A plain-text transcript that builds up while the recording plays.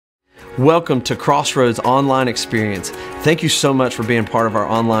Welcome to Crossroads online experience. Thank you so much for being part of our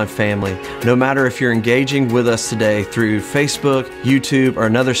online family. No matter if you're engaging with us today through Facebook, YouTube, or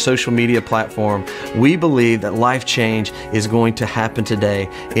another social media platform, we believe that life change is going to happen today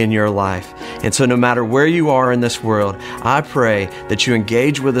in your life. And so no matter where you are in this world, I pray that you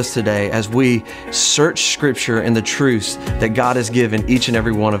engage with us today as we search Scripture and the truths that God has given each and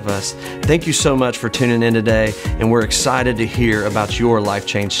every one of us. Thank you so much for tuning in today, and we're excited to hear about your life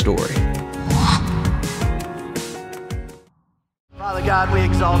change story. Father God, we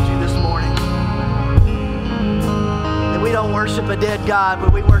exalt you this morning. That we don't worship a dead God,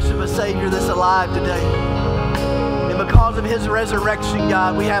 but we worship a Savior that's alive today. And because of His resurrection,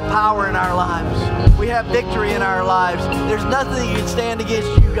 God, we have power in our lives. We have victory in our lives. There's nothing that can stand against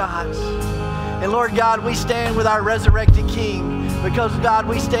you, God. And Lord God, we stand with our resurrected King. Because, God,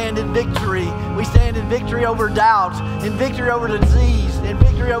 we stand in victory. We stand in victory over doubt, in victory over disease, in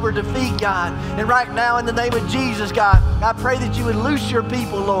victory over defeat, God. And right now, in the name of Jesus, God, I pray that you would loose your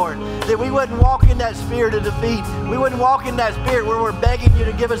people, Lord, that we wouldn't walk in that spirit of defeat. We wouldn't walk in that spirit where we're begging you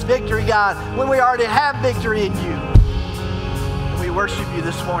to give us victory, God, when we already have victory in you. And we worship you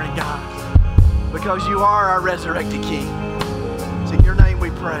this morning, God, because you are our resurrected King. It's in your name we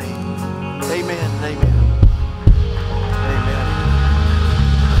pray. Amen and amen. Amen.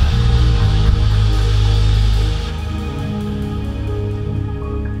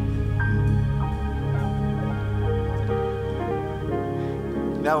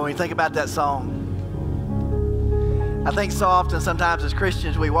 You know, when we think about that song, I think so often sometimes as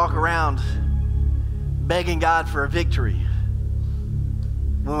Christians we walk around begging God for a victory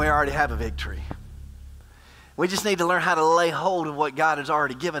when we already have a victory. We just need to learn how to lay hold of what God has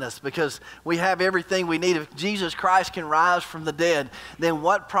already given us, because we have everything we need. If Jesus Christ can rise from the dead, then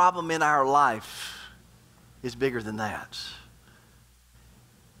what problem in our life is bigger than that?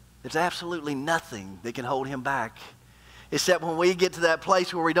 There's absolutely nothing that can hold him back, except when we get to that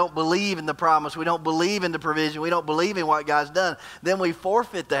place where we don't believe in the promise, we don't believe in the provision, we don't believe in what God's done, then we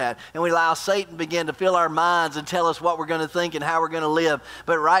forfeit that, and we allow Satan to begin to fill our minds and tell us what we're going to think and how we're going to live.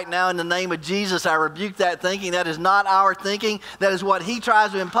 But right now, in the name of Jesus, I rebuke that thinking. That is not our thinking. That is what he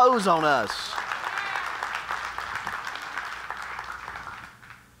tries to impose on us.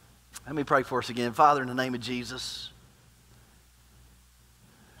 Let me pray for us again. Father, in the name of Jesus,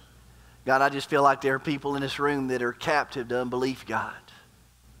 God, I just feel like there are people in this room that are captive to unbelief, God.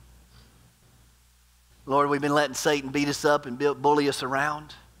 Lord, we've been letting Satan beat us up and bully us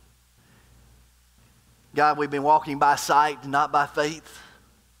around. God, we've been walking by sight and not by faith.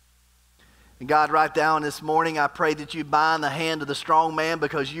 And God, right down this morning, I pray that you bind the hand of the strong man,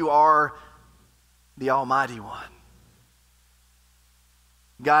 because you are the Almighty One.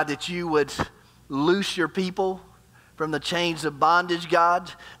 God, that you would loose your people from the chains of bondage,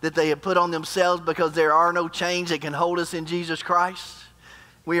 God, that they have put on themselves, because there are no chains that can hold us in Jesus Christ.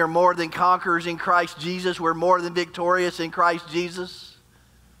 We are more than conquerors in Christ Jesus. We're more than victorious in Christ Jesus.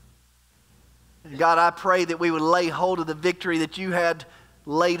 And God, I pray that we would lay hold of the victory that you had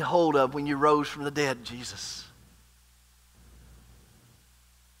laid hold of when you rose from the dead, Jesus.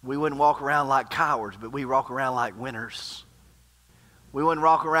 We wouldn't walk around like cowards, but we walk around like winners. We wouldn't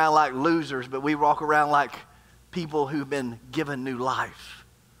walk around like losers, but we walk around like people who've been given new life.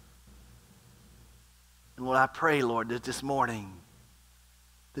 And Lord, I pray, Lord, that this morning,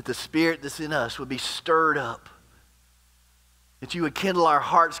 that the spirit that's in us would be stirred up, that you would kindle our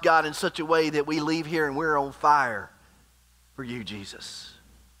hearts, God, in such a way that we leave here and we're on fire for you, Jesus.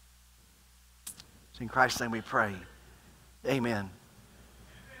 It's in Christ's name we pray. Amen.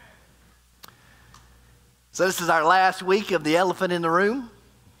 So this is our last week of the elephant in the room.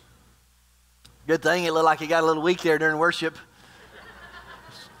 Good thing it looked like he got a little weak there during worship.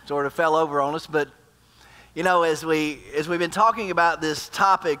 Sort of fell over on us. But, you know, as we've been talking about this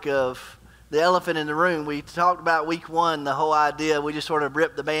topic of the elephant in the room, we talked about week one, the whole idea. We just sort of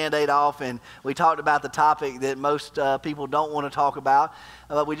ripped the Band-Aid off, and we talked about the topic that most people don't want to talk about.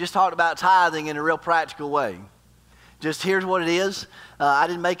 We just talked about tithing in a real practical way. Just here's what it is. I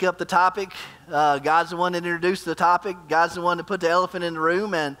didn't make up the topic. God's the one that introduced the topic. God's the one that put the elephant in the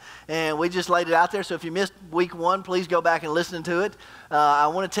room, and we just laid it out there. So if you missed week one, please go back and listen to it. I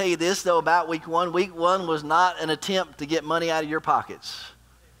want to tell you this, though, about week one. Week one was not an attempt to get money out of your pockets.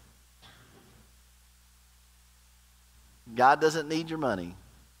 God doesn't need your money.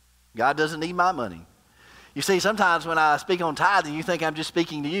 God doesn't need my money. You see, sometimes when I speak on tithing, you think I'm just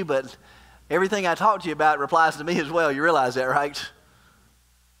speaking to you, but everything I talk to you about applies to me as well. You realize that, right?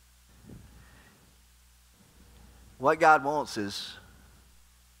 What God wants is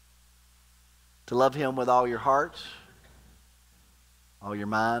to love him with all your heart, all your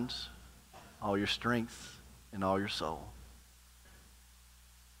mind, all your strength, and all your soul.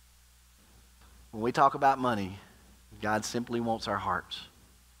 When we talk about money, God simply wants our hearts.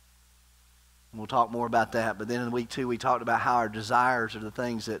 And we'll talk more about that. But then in week 2, we talked about how our desires are the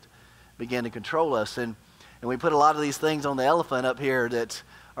things that begin to control us. And we put a lot of these things on the elephant up here that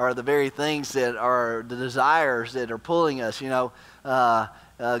are the very things that are the desires that are pulling us.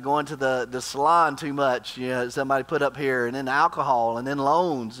 Going to the salon too much, somebody put up here, and then alcohol, and then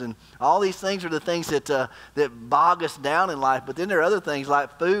loans, and all these things are the things that bog us down in life. But then there are other things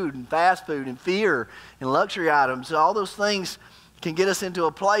like food and fast food and fear and luxury items. So all those things can get us into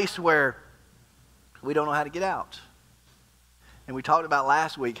a place where we don't know how to get out. And we talked about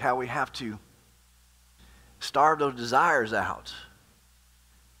last week how we have to starve those desires out.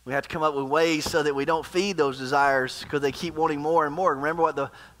 We have to come up with ways so that we don't feed those desires because they keep wanting more and more. Remember what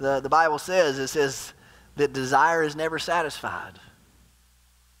the Bible says. It says that desire is never satisfied.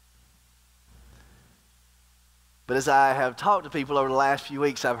 But as I have talked to people over the last few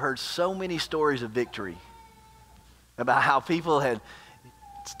weeks, I've heard so many stories of victory about how people had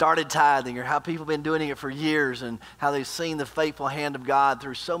started tithing or how people have been doing it for years and how they've seen the faithful hand of God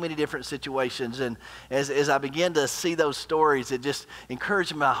through so many different situations. And as I begin to see those stories, it just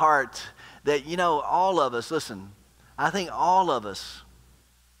encouraged my heart that, all of us, listen, I think all of us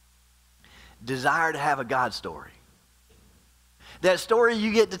desire to have a God story. That story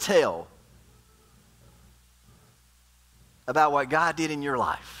you get to tell about what God did in your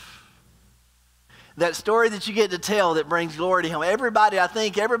life. That story that you get to tell that brings glory to Him. Everybody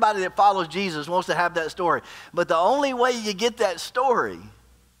that follows Jesus wants to have that story. But the only way you get that story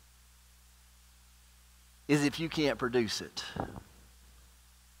is if you can't produce it.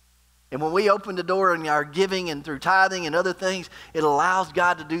 And when we open the door in our giving and through tithing and other things, it allows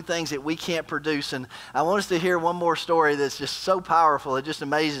God to do things that we can't produce. And I want us to hear one more story that's just so powerful. It just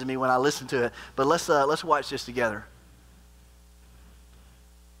amazes me when I listen to it. But let's watch this together.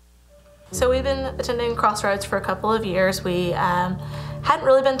 So we've been attending Crossroads for a couple of years. We hadn't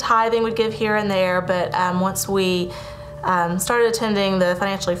really been tithing. We'd give here and there, but once we started attending the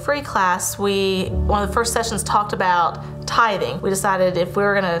financially free class, one of the first sessions talked about tithing. We decided if we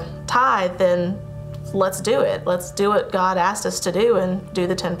were going to tithe, then let's do it. Let's do what God asked us to do and do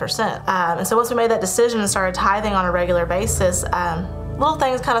the 10%. And so once we made that decision and started tithing on a regular basis, little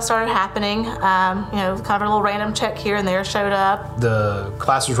things kind of started happening. Kind of a little random check here and there showed up. The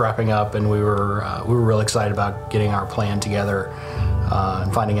class was wrapping up, and we were really excited about getting our plan together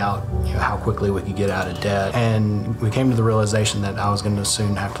and finding out how quickly we could get out of debt. And we came to the realization that I was going to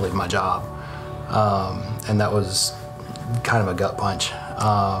soon have to leave my job, and that was kind of a gut punch.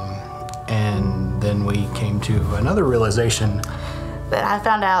 And then we came to another realization. That I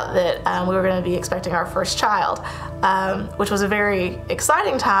found out that we were going to be expecting our first child, which was a very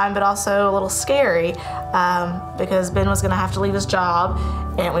exciting time, but also a little scary because Ben was going to have to leave his job,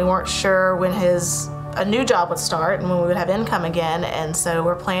 and we weren't sure when a new job would start and when we would have income again. And so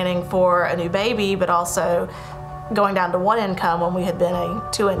we're planning for a new baby, but also going down to one income when we had been a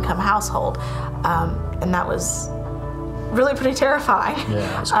 2-income household. And that was really pretty terrifying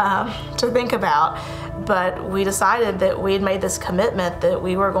to think about. But we decided that we had made this commitment that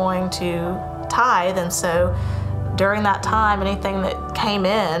we were going to tithe, and so during that time, anything that came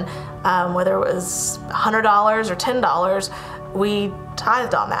in, whether it was $100 or $10, we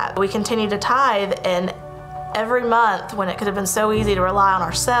tithed on that. We continued to tithe, and every month, when it could have been so easy to rely on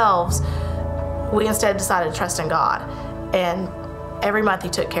ourselves, we instead decided to trust in God, and every month He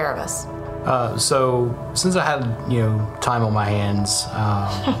took care of us. So since I had time on my hands,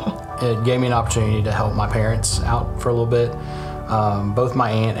 it gave me an opportunity to help my parents out for a little bit. Both my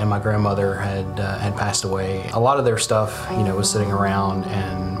aunt and my grandmother had passed away. A lot of their stuff was sitting around,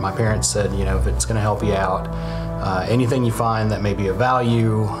 and my parents said, if it's going to help you out, anything you find that may be of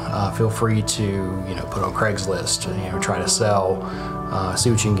value, feel free to put on Craigslist, try to sell,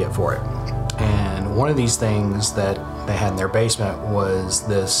 see what you can get for it. And one of these things that they had in their basement was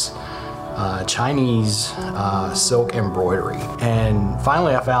this Chinese silk embroidery. And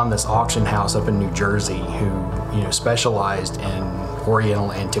finally I found this auction house up in New Jersey who specialized in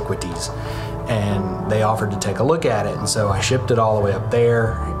Oriental antiquities, and they offered to take a look at it. And so I shipped it all the way up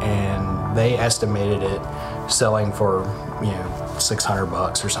there, and they estimated it selling for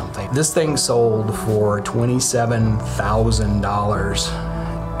 $600 or something. This thing sold for $27,000,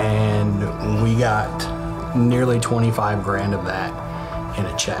 and we got nearly 25 grand of that in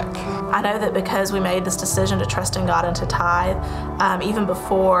a check. I know that because we made this decision to trust in God and to tithe, even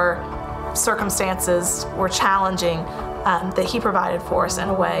before circumstances were challenging, that He provided for us in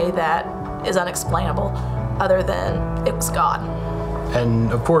a way that is unexplainable, other than it was God.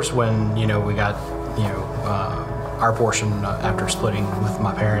 And of course, when we got our portion after splitting with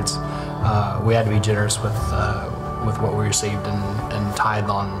my parents, we had to be generous with what we received and tithe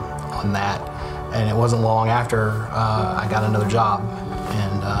on that. And it wasn't long after I got another job,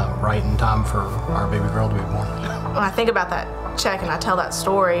 and right in time for our baby girl to be born. When I think about that check and I tell that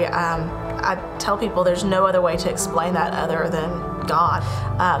story, I tell people there's no other way to explain that other than God.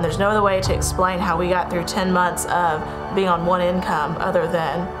 There's no other way to explain how we got through 10 months of being on one income other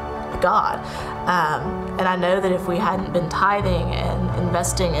than God. And I know that if we hadn't been tithing and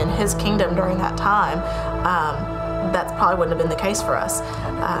investing in His kingdom during that time, that probably wouldn't have been the case for us.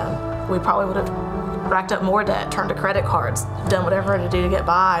 We probably would have racked up more debt, turned to credit cards, done whatever to do to get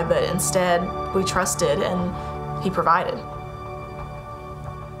by, but instead we trusted and He provided.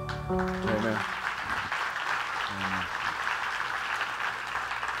 Amen.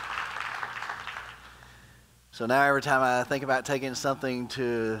 So now every time I think about taking something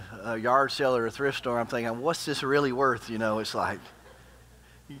to a yard sale or a thrift store, I'm thinking, what's this really worth? It's like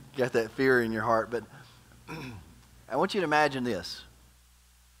you got that fear in your heart. But I want you to imagine this.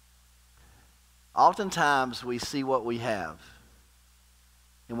 Oftentimes we see what we have.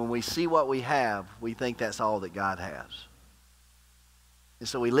 And when we see what we have, we think that's all that God has. And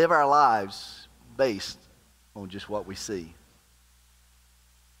so we live our lives based on just what we see.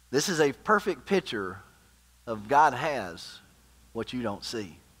 This is a perfect picture of God has what you don't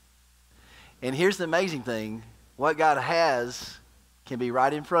see. And here's the amazing thing. What God has can be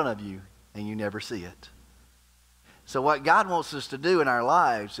right in front of you, and you never see it. So what God wants us to do in our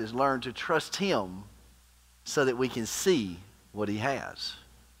lives is learn to trust Him so that we can see what He has.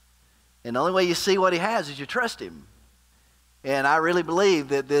 And the only way you see what He has is you trust Him. And I really believe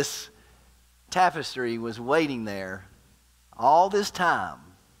that this tapestry was waiting there all this time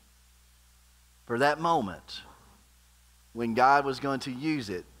for that moment when God was going to use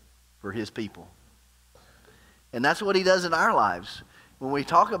it for His people. And that's what He does in our lives. When we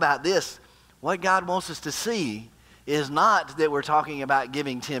talk about this, what God wants us to see is not that we're talking about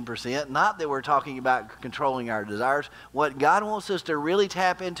giving 10%, not that we're talking about controlling our desires. What God wants us to really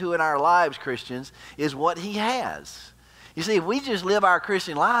tap into in our lives, Christians, is what He has. You see, if we just live our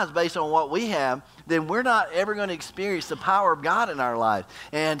Christian lives based on what we have, then we're not ever going to experience the power of God in our lives.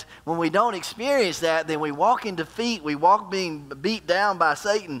 And when we don't experience that, then we walk in defeat, we walk being beat down by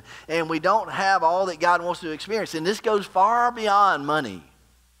Satan, and we don't have all that God wants to experience. And this goes far beyond money.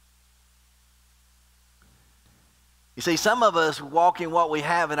 You see, some of us walk in what we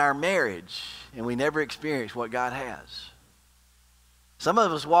have in our marriage, and we never experience what God has. Some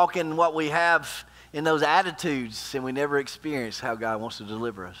of us walk in what we have in those attitudes, and we never experience how God wants to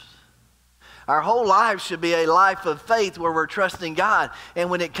deliver us. Our whole life should be a life of faith where we're trusting God. And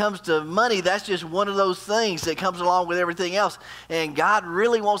when it comes to money, that's just one of those things that comes along with everything else. And God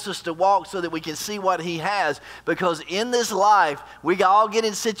really wants us to walk so that we can see what He has. Because in this life, we all get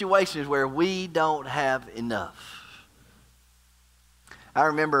in situations where we don't have enough. I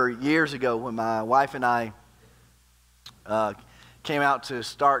remember years ago when my wife and I came out to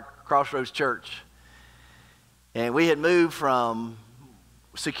start Crossroads Church. And we had moved from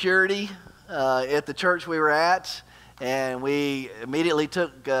security at the church we were at, and we immediately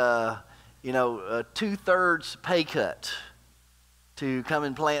took, a 2/3 pay cut to come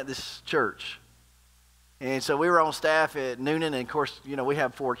and plant this church. And so we were on staff at Noonan, and of course, we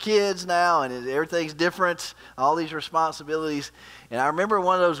have 4 kids now, and everything's different, all these responsibilities. And I remember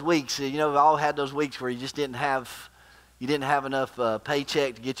one of those weeks, we've all had those weeks where you just didn't have enough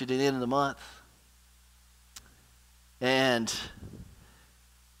paycheck to get you to the end of the month. And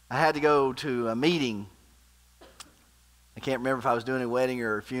I had to go to a meeting. I can't remember if I was doing a wedding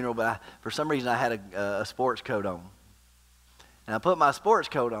or a funeral, but for some reason I had a sports coat on. And I put my sports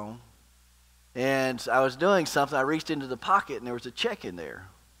coat on, and I was doing something. I reached into the pocket, and there was a check in there.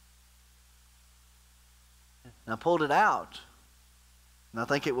 And I pulled it out, and I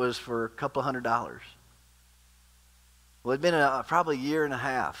think it was for a couple $100. Well, it'd been probably a year and a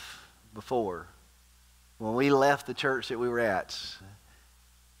half before. When we left the church that we were at,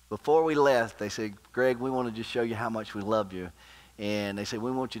 before we left, they said, Greg, we want to just show you how much we love you. And they said, we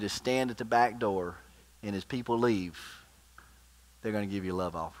want you to stand at the back door, and as people leave, they're going to give you a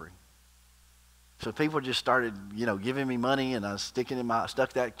love offering. So people just started, giving me money, and I was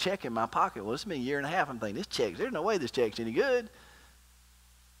stuck that check in my pocket. Well, it's been a year and a half. I'm thinking, there's no way this check's any good.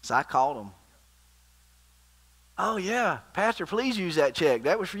 So I called them. Oh, yeah, Pastor, please use that check.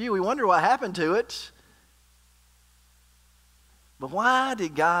 That was for you. We wonder what happened to it. But why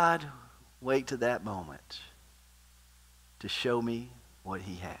did God wait to that moment to show me what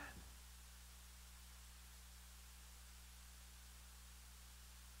He had?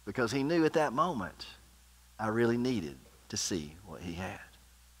 because he knew at that moment I really needed to see what he had.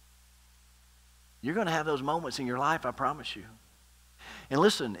 You're going to have those moments in your life, I promise you. And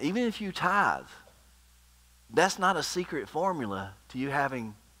listen, even if you tithe, that's not a secret formula to you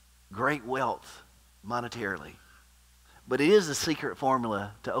having great wealth monetarily. But it is a secret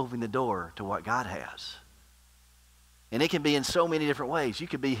formula to open the door to what God has. And it can be in so many different ways. You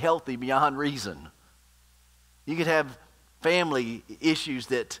could be healthy beyond reason. You could have family issues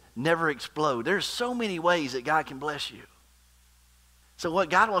that never explode. There's so many ways that God can bless you. So what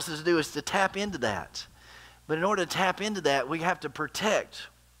God wants us to do is to tap into that. But in order to tap into that, we have to protect.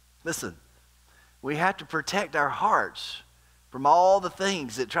 Listen, we have to protect our hearts from all the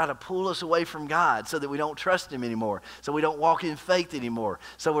things that try to pull us away from God so that we don't trust Him anymore, so we don't walk in faith anymore,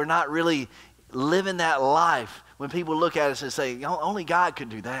 so we're not really living that life when people look at us and say, only God could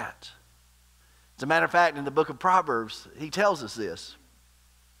do that. As a matter of fact, in the book of Proverbs, he tells us this.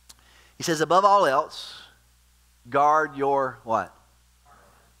 He says, above all else, guard your what?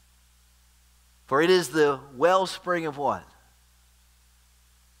 For it is the wellspring of what?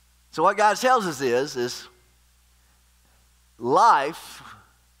 So what God tells us is life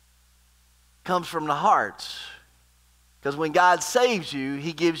comes from the heart. Because when God saves you,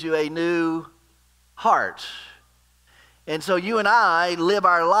 He gives you a new heart. And so you and I live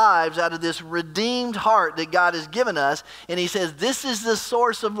our lives out of this redeemed heart that God has given us. And He says, this is the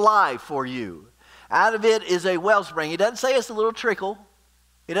source of life for you. Out of it is a wellspring. He doesn't say it's a little trickle.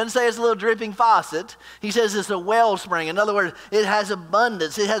 He doesn't say it's a little dripping faucet. He says it's a wellspring. In other words, it has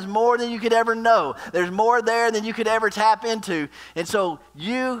abundance. It has more than you could ever know. There's more there than you could ever tap into. And so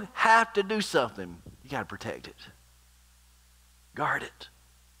you have to do something. You got to protect it. Guard it.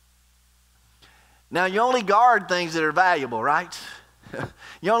 Now, you only guard things that are valuable, right?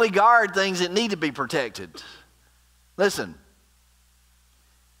 You only guard things that need to be protected. Listen,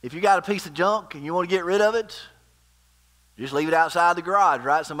 if you got a piece of junk and you want to get rid of it, just leave it outside the garage,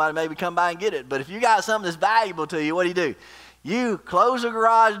 right? Somebody maybe come by and get it. But if you got something that's valuable to you, what do? You close the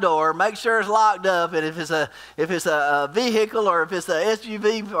garage door, make sure it's locked up, and if it's a vehicle or if it's an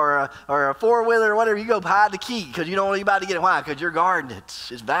SUV or a four-wheeler or whatever, you go hide the key because you don't want anybody to get it. Why? Because you're guarding it.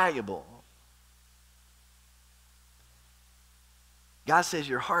 It's valuable. God says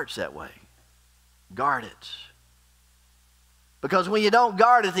your heart's that way. Guard it. Because when you don't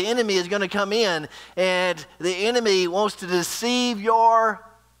guard it, the enemy is going to come in, and the enemy wants to deceive your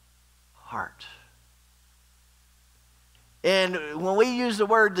heart. And when we use the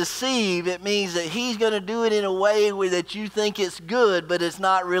word deceive, it means that he's going to do it in a way where that you think it's good, but it's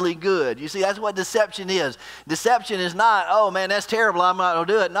not really good. You see, that's what deception is. Deception is not, oh man, that's terrible, I'm not going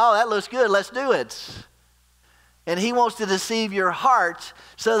to do it. No, that looks good, let's do it. And he wants to deceive your heart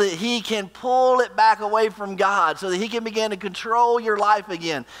so that he can pull it back away from God, so that he can begin to control your life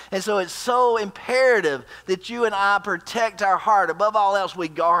again. And so it's so imperative that you and I protect our heart. Above all else, we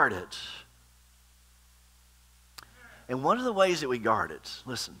guard it. And one of the ways that we guard it,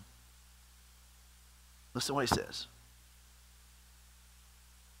 listen to what he says.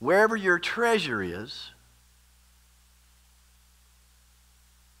 Wherever your treasure is,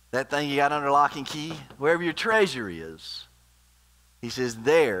 that thing you got under lock and key, wherever your treasure is, he says,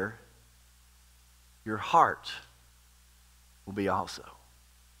 there your heart will be also.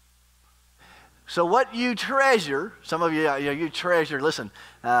 So what you treasure, some of you treasure, listen,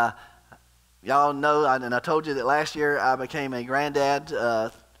 y'all know, and I told you that last year I became a granddad,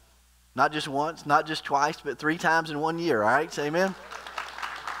 not just once, not just twice, but 3 times in 1 year, all right? Say amen?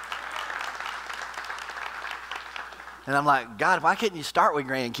 And I'm like, God, why couldn't you start with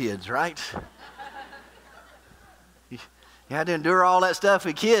grandkids, right? You had to endure all that stuff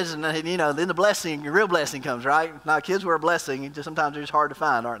with kids, and then the blessing, the real blessing comes, right? Now, kids were a blessing. Sometimes they're just hard to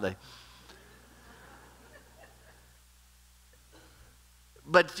find, aren't they?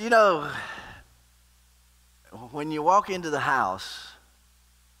 But, when you walk into the house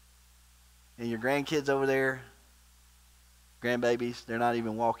and your grandkids over there, grandbabies, they're not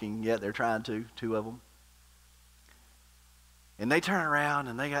even walking yet. They're trying to, 2 of them. And they turn around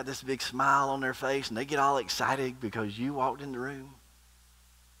and they got this big smile on their face and they get all excited because you walked in the room.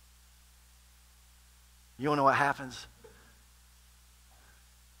 You want to know what happens?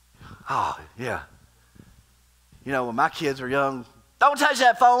 Oh, yeah. When my kids were young, don't touch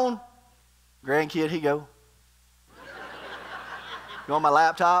that phone. Grandkid, he go. You on my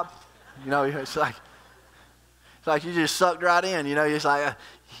laptop? It's like you just sucked right in. It's like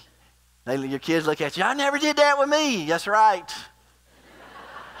your kids look at you. I never did that with me. That's right.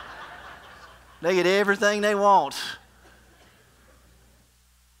 They get everything they want.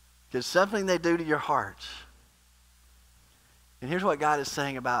 Because something they do to your heart. And here's what God is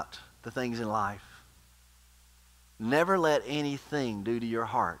saying about the things in life. Never let anything do to your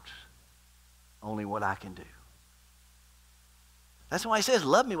heart only what I can do. That's why he says,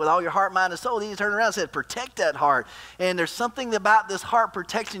 love me with all your heart, mind, and soul. Then he turned around and said, protect that heart. And there's something about this heart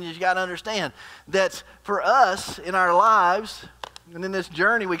protection you got to understand. That for us in our lives, and in this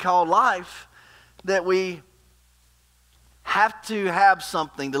journey we call life, that we have to have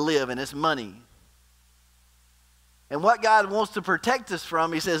something to live, and it's money. And what God wants to protect us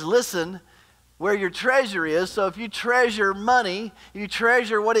from, he says, listen, where your treasure is. So if you treasure money, you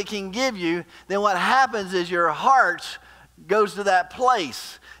treasure what it can give you, then what happens is your heart goes to that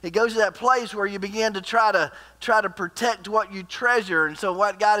place. It goes to that place where you begin to try to protect what you treasure. And so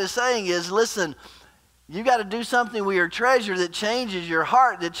what God is saying is, listen, you got to do something with your treasure that changes your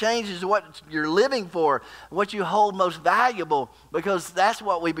heart, that changes what you're living for, what you hold most valuable, because that's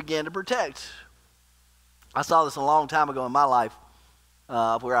what we begin to protect. I saw this a long time ago in my life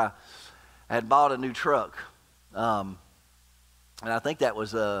where I had bought a new truck. And I think that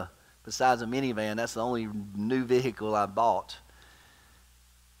was, besides a minivan, that's the only new vehicle I bought.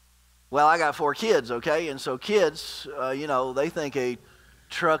 Well, I got 4 kids, okay? And so kids, they think a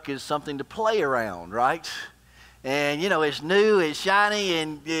truck is something to play around, right? And, it's new, it's shiny,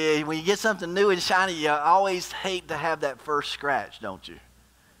 and when you get something new and shiny, you always hate to have that first scratch, don't you?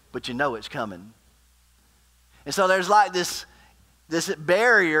 But you know it's coming. And so there's like this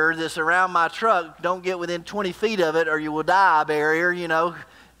barrier that's around my truck. Don't get within 20 feet of it or you will die barrier,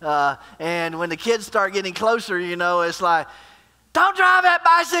 and when the kids start getting closer, it's like, don't drive that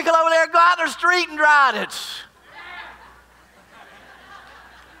bicycle over there. Go out in the street and ride it.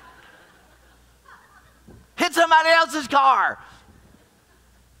 Hit somebody else's car.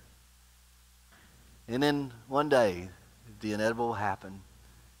 And then one day, the inevitable happened.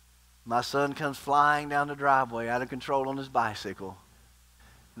 My son comes flying down the driveway out of control on his bicycle.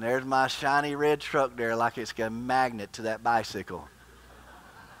 And there's my shiny red truck there like it's got a magnet to that bicycle.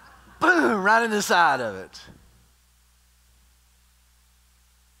 Boom, right in the side of it.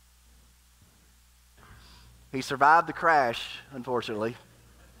 He survived the crash, unfortunately.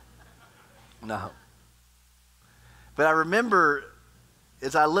 No. But I remember,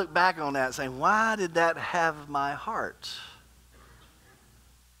 as I look back on that, saying, why did that have my heart?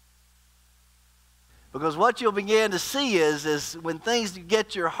 Because what you'll begin to see is when things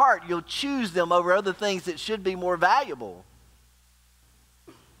get your heart, you'll choose them over other things that should be more valuable.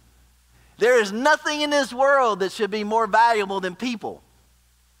 There is nothing in this world that should be more valuable than people.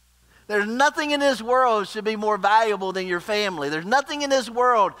 There's nothing in this world that should be more valuable than your family. There's nothing in this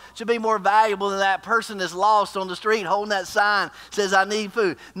world that should be more valuable than that person that's lost on the street holding that sign that says, I need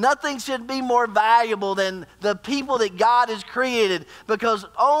food. Nothing should be more valuable than the people that God has created, because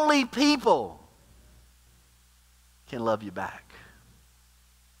only people can love you back.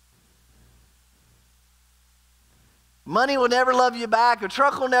 Money will never love you back. A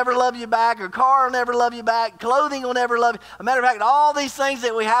truck will never love you back. A car will never love you back. Clothing will never love you. As a matter of fact, all these things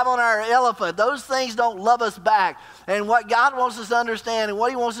that we have on our elephant, those things don't love us back. And what God wants us to understand and what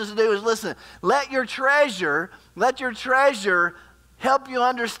he wants us to do is, listen, let your treasure help you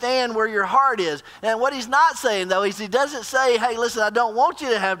understand where your heart is. And what he's not saying, though, is he doesn't say, hey, listen, I don't want you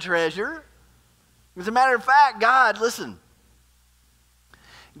to have treasure. As a matter of fact, God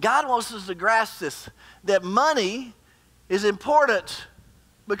wants us to grasp this, that money is important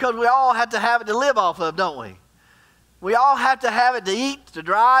because we all have to have it to live off of, don't we? We all have to have it to eat, to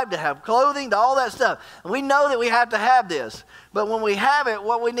drive, to have clothing, to all that stuff. And we know that we have to have this. But when we have it,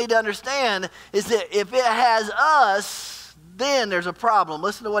 what we need to understand is that if it has us, then there's a problem.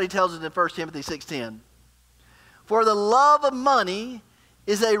 Listen to what he tells us in 1 Timothy 6:10. For the love of money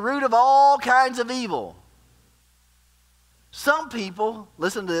is a root of all kinds of evil. Some people,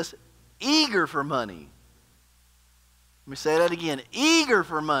 listen to this, eager for money. Let me say that again, eager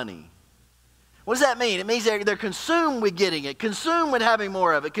for money. What does that mean? It means they're consumed with getting it, consumed with having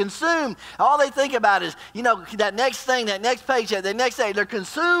more of it, consumed. All they think about is, that next thing, that next paycheck, that next day, they're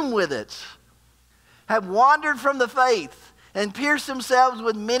consumed with it. Have wandered from the faith and pierced themselves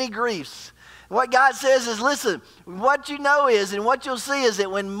with many griefs. What God says is, listen, what you know is, and what you'll see is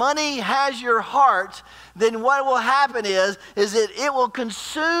that when money has your heart, then what will happen is that it will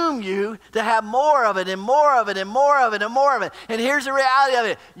consume you to have more of it and more of it and more of it and more of it. And here's the reality of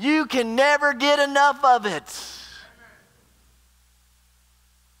it. You can never get enough of it.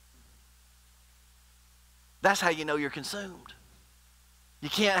 That's how you know you're consumed. You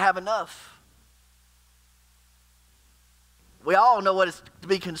can't have enough. We all know what it's to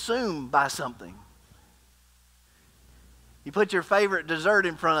be consumed by something. You put your favorite dessert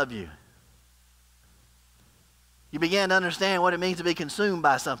in front of you. you began to understand what it means to be consumed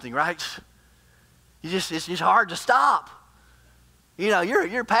by something, right? It's just hard to stop. You know,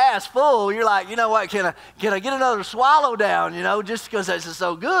 you're past full. You're like, you know what, can I get another swallow down, you know, just because this is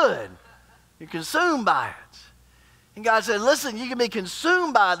so good. You're consumed by it. And God said, listen, you can be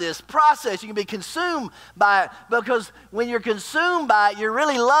consumed by this process. You can be consumed by it because when you're consumed by it, you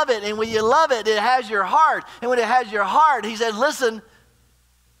really love it. And when you love it, it has your heart. And when it has your heart, he said, listen,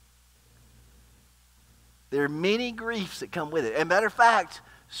 there are many griefs that come with it. As a matter of fact,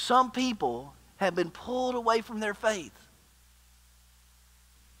 some people have been pulled away from their faith.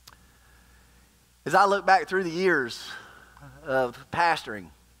 As I look back through the years of pastoring,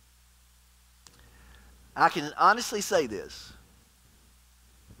 I can honestly say this.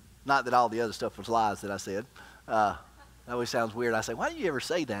 Not that all the other stuff was lies that I said. That always sounds weird. I say, why do you ever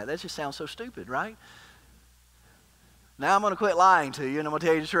say that? That just sounds so stupid, right? Now I'm going to quit lying to you and I'm going to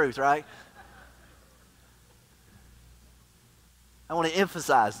tell you the truth, right? I want to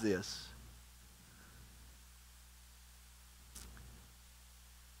emphasize this.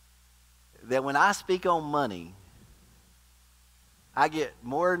 That when I speak on money, I get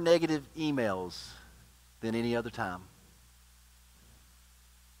more negative emails than any other time.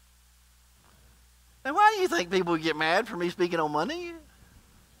 And why do you think people get mad for me speaking on money?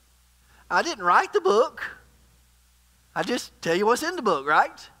 I didn't write the book. I just tell you what's in the book,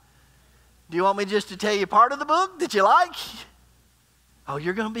 right? Do you want me just to tell you part of the book that you like? Oh,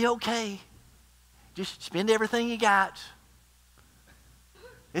 you're going to be okay. Just spend everything you got.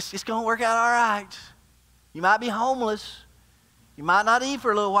 It's going to work out all right. You might be homeless. You might not eat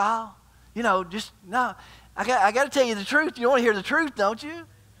for a little while. You know, just, no. I got to tell you the truth. You want to hear the truth, don't you?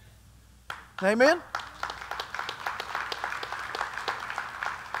 Amen?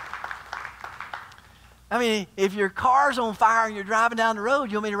 I mean, if your car's on fire and you're driving down the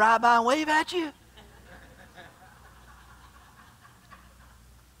road, you want me to ride by and wave at you?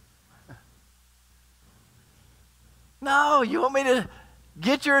 No, you want me to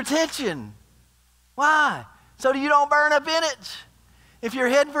get your attention. Why? So you don't burn up in it. If you're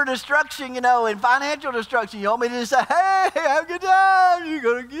heading for destruction, you know, and financial destruction, you want me to just say, hey, have a good time. You're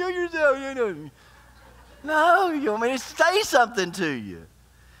going to kill yourself. You know. No, you want me to say something to you.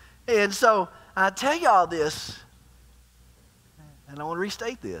 And so I tell you all this, and I want to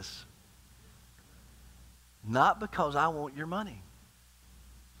restate this. Not because I want your money.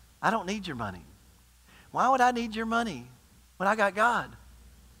 I don't need your money. Why would I need your money when I got God?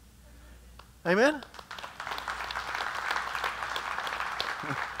 Amen?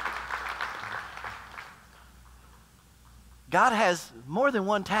 God has more than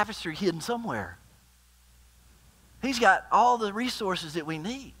one tapestry hidden somewhere. He's got all the resources that we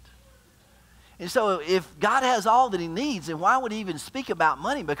need. And so if God has all that he needs, then why would he even speak about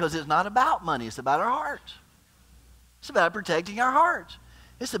money? Because it's not about money. It's about our heart. It's about protecting our heart.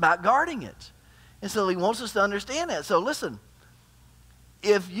 It's about guarding it. And so he wants us to understand that. So listen,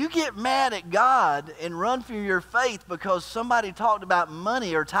 if you get mad at God and run from your faith because somebody talked about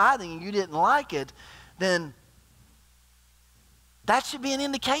money or tithing and you didn't like it, then that should be an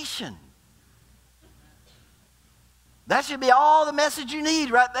indication. That should be all the message you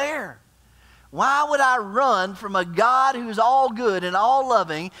need right there. Why would I run from a God who's all good and all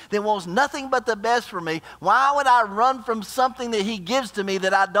loving, that wants nothing but the best for me? Why would I run from something that he gives to me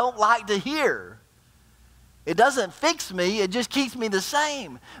that I don't like to hear? It doesn't fix me, it just keeps me the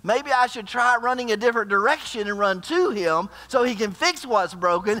same. Maybe I should try running a different direction and run to him so he can fix what's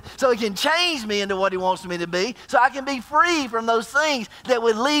broken, so he can change me into what he wants me to be, so I can be free from those things that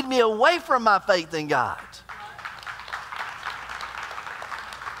would lead me away from my faith in God.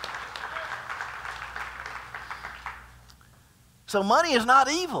 So money is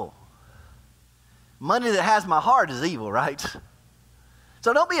not evil. Money that has my heart is evil, right?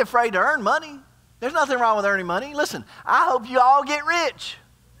 So don't be afraid to earn money. There's nothing wrong with earning money. Listen, I hope you all get rich.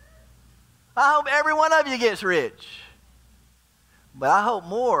 I hope every one of you gets rich. But I hope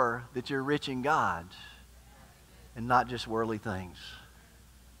more that you're rich in God and not just worldly things.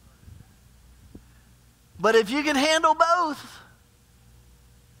 But if you can handle both,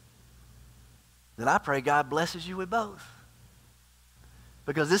 then I pray God blesses you with both.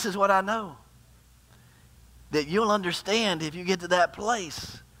 Because this is what I know. That you'll understand if you get to that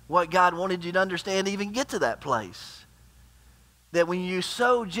place what God wanted you to understand to even get to that place. That when you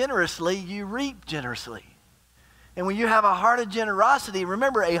sow generously, you reap generously. And when you have a heart of generosity,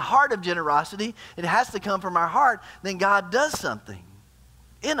 remember, a heart of generosity, it has to come from our heart, then God does something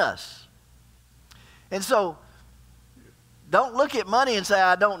in us. And so, don't look at money and say,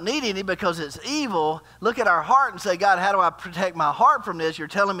 I don't need any because it's evil. Look at our heart and say, God, how do I protect my heart from this? You're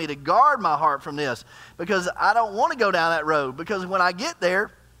telling me to guard my heart from this because I don't want to go down that road. Because when I get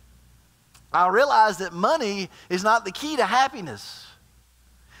there, I'll realize that money is not the key to happiness.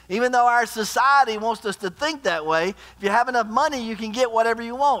 Even though our society wants us to think that way, if you have enough money, you can get whatever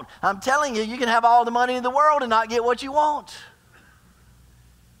you want. I'm telling you, you can have all the money in the world and not get what you want.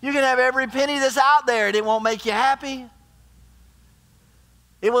 You can have every penny that's out there and it won't make you happy.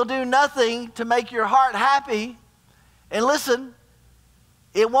 It will do nothing to make your heart happy. And listen,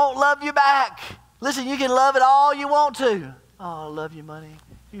 it won't love you back. Listen, you can love it all you want to. Oh, I love you, money.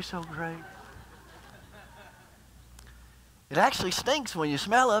 You're so great. It actually stinks when you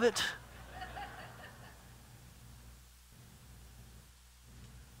smell of it.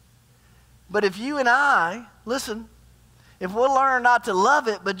 But if you and I, listen, if we'll learn not to love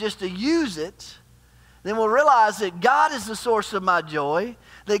it, but just to use it, then we'll realize that God is the source of my joy,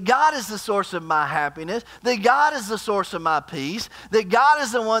 that God is the source of my happiness, that God is the source of my peace, that God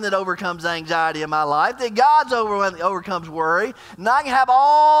is the one that overcomes anxiety in my life, that God's the one that overcomes worry. And I can have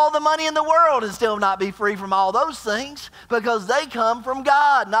all the money in the world and still not be free from all those things because they come from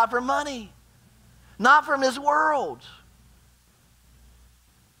God, not from money, not from this world.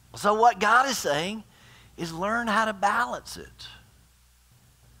 So what God is saying is learn how to balance it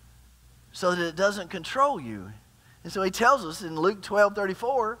so that it doesn't control you. And so he tells us in Luke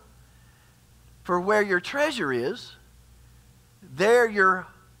 12:34, for where your treasure is, there your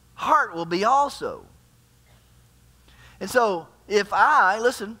heart will be also. And so if I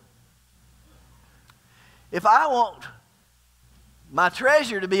want my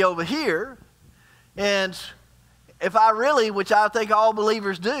treasure to be over here, and if I really, which I think all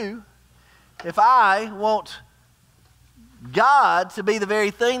believers do, if I want God to be the very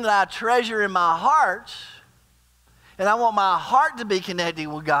thing that I treasure in my heart, and I want my heart to be connected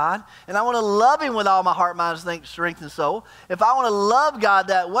with God, and I want to love Him with all my heart, mind, strength, and soul, if I want to love God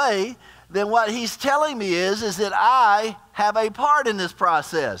that way, then what He's telling me is that I have a part in this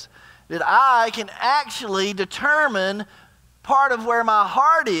process, that I can actually determine part of where my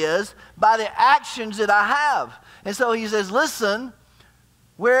heart is by the actions that I have. And so He says, listen,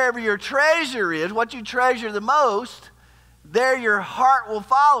 wherever your treasure is, what you treasure the most, there your heart will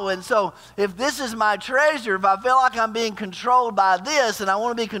follow. And so if this is my treasure, if I feel like I'm being controlled by this and I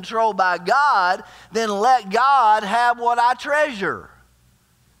want to be controlled by God, then let God have what I treasure.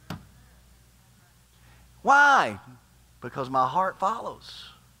 Why? Because my heart follows.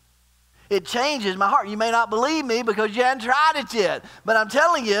 It changes my heart. You may not believe me because you haven't tried it yet, but I'm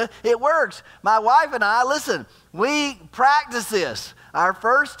telling you, it works. My wife and I, listen, we practice this. Our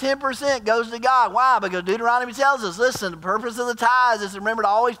first 10% goes to God. Why? Because Deuteronomy tells us, listen, the purpose of the tithes is to remember to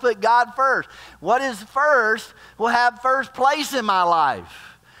always put God first. What is first will have first place in my life.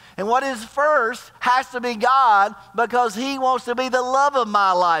 And what is first has to be God because He wants to be the love of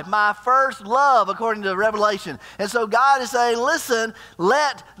my life, my first love, according to Revelation. And so God is saying, listen,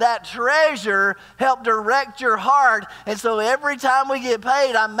 let that treasure help direct your heart. And so every time we get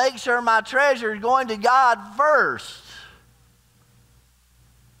paid, I make sure my treasure is going to God first.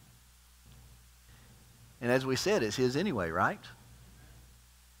 And as we said, it's His anyway, right?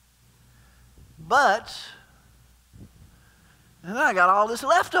 But, and then I got all this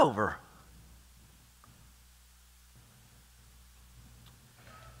left over.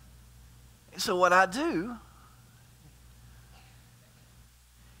 So what I do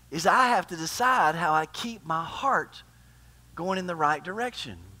is I have to decide how I keep my heart going in the right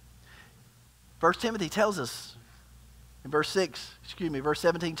direction. 1 Timothy tells us in verse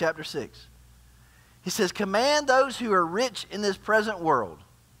 17, chapter 6. He says, command those who are rich in this present world.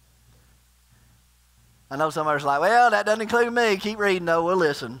 I know somebody's like, well, that doesn't include me. Keep reading, though. We'll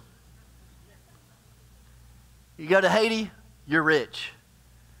listen. You go to Haiti, you're rich.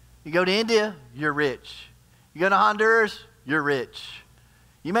 You go to India, you're rich. You go to Honduras, you're rich.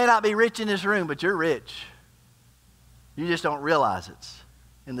 You may not be rich in this room, but you're rich. You just don't realize it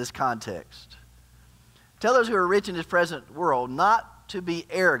in this context. Tell those who are rich in this present world not to be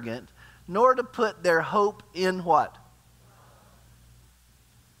arrogant, nor to put their hope in what?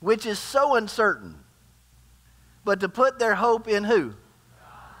 Which is so uncertain. But to put their hope in who?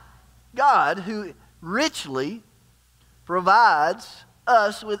 God, who richly provides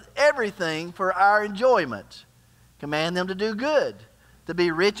us with everything for our enjoyment. Command them to do good, to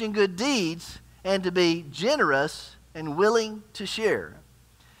be rich in good deeds, and to be generous and willing to share.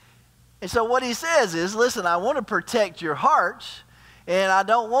 And so what he says is, listen, I want to protect your hearts, and I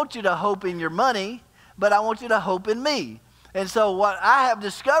don't want you to hope in your money, but I want you to hope in me. And so what I have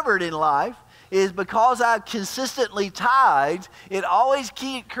discovered in life is because I consistently tithe, it always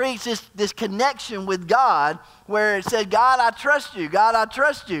creates this connection with God where it said, God, I trust you. God, I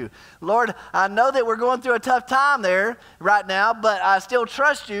trust you. Lord, I know that we're going through a tough time there right now, but I still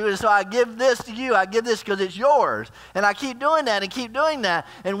trust you, and so I give this to you. I give this because it's yours. And I keep doing that and keep doing that.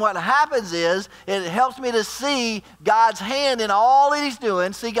 And what happens is it helps me to see God's hand in all that he's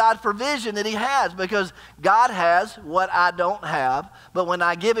doing, see God's provision that he has, because God has what I don't have, but when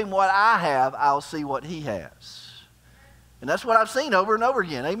I give him what I have, I'll see what he has. And that's what I've seen over and over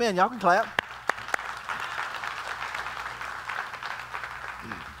again. Amen. Y'all can clap.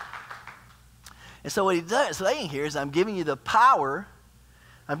 And so what he's saying here is I'm giving you the power.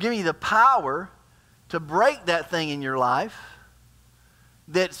 I'm giving you the power to break that thing in your life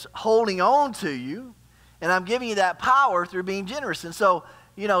that's holding on to you. And I'm giving you that power through being generous. And so,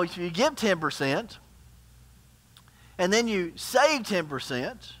 you know, if you give 10% and then you save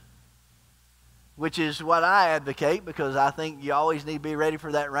 10%, which is what I advocate because I think you always need to be ready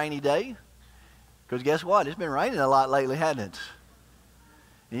for that rainy day. Because guess what? It's been raining a lot lately, hasn't it?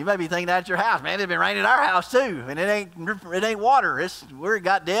 You may be thinking that at your house, man. It's been raining at our house too, and it ain't water. We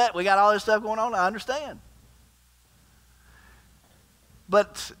got debt. We got all this stuff going on. I understand,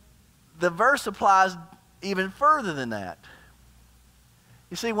 but the verse applies even further than that.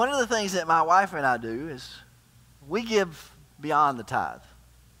 You see, one of the things that my wife and I do is we give beyond the tithe,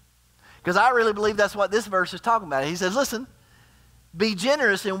 because I really believe that's what this verse is talking about. He says, "Listen, be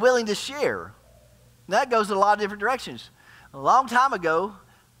generous and willing to share." And that goes in a lot of different directions. A long time ago.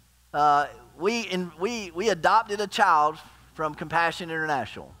 We adopted a child from Compassion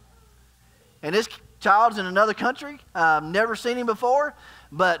International. And this child's in another country. I've never seen him before.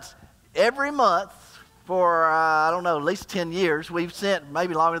 But every month for, I don't know, at least 10 years, we've sent,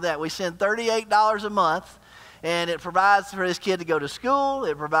 maybe longer than that, we send $38 a month. And it provides for this kid to go to school.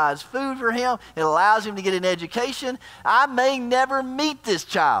 It provides food for him. It allows him to get an education. I may never meet this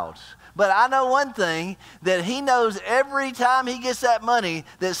child. But I know one thing, that he knows every time he gets that money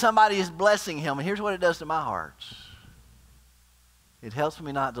that somebody is blessing him. And here's what it does to my heart. It helps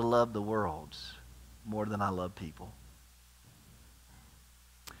me not to love the world more than I love people.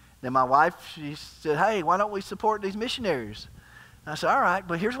 Then my wife, she said, hey, why don't we support these missionaries? And I said, all right,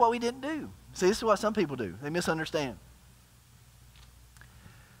 but here's what we didn't do. See, this is what some people do. They misunderstand.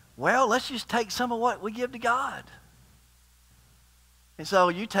 Well, let's just take some of what we give to God. And so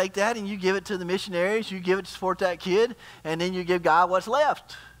you take that and you give it to the missionaries, you give it to support that kid, and then you give God what's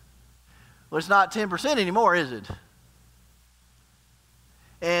left. Well, it's not 10% anymore, is it?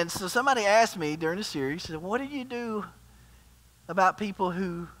 And so somebody asked me during the series, said, what do you do about people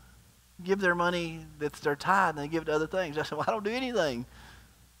who give their money that's their tithe and they give it to other things? I said, well, I don't do anything.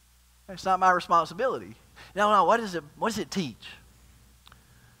 It's not my responsibility. No, what does it teach?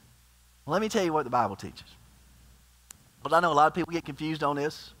 Well, let me tell you what the Bible teaches. But I know a lot of people get confused on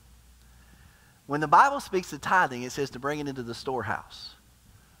this. When the Bible speaks of tithing, it says to bring it into the storehouse.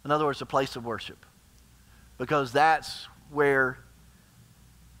 In other words, a place of worship. Because that's where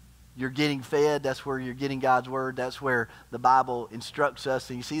you're getting fed. That's where you're getting God's word. That's where the Bible instructs us.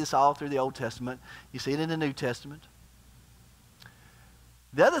 And you see this all through the Old Testament. You see it in the New Testament.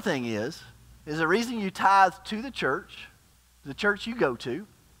 The other thing is the reason you tithe to the church you go to,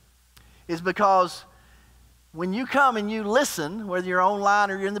 is because when you come and you listen, whether you're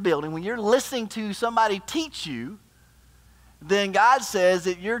online or you're in the building, when you're listening to somebody teach you, then God says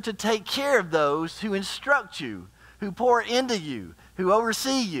that you're to take care of those who instruct you, who pour into you, who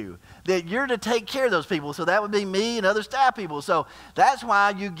oversee you, that you're to take care of those people. So that would be me and other staff people. So that's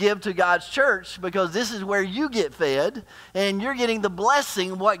why you give to God's church, because this is where you get fed, and you're getting the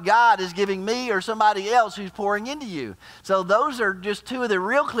blessing of what God is giving me or somebody else who's pouring into you. So those are just two of the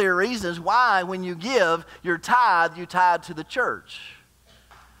real clear reasons why when you give your tithe, you tithe to the church.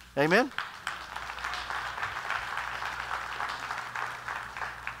 Amen?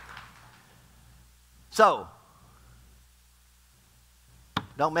 So,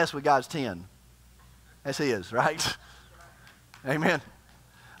 don't mess with God's 10. That's his, right? Amen.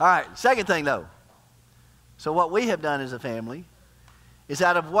 All right, second thing though. So what we have done as a family is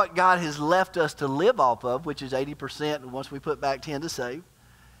out of what God has left us to live off of, which is 80%, once we put back 10 to save,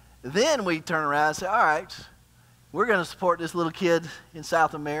 then we turn around and say, all right, We're going to support this little kid in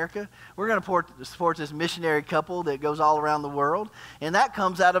South America. We're going to support this missionary couple that goes all around the world. And that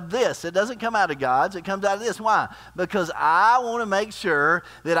comes out of this. It doesn't come out of God's. It comes out of this. Why? Because I want to make sure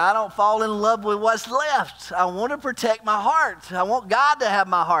that I don't fall in love with what's left. I want to protect my heart. I want God to have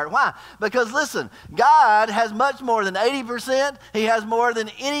my heart. Why? Because listen, God has much more than 80%. He has more than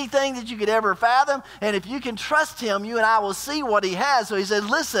anything that you could ever fathom. And if you can trust Him, you and I will see what He has. So He says,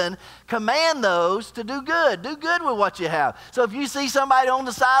 listen, command those to do good. Do good with what you have. So if you see somebody on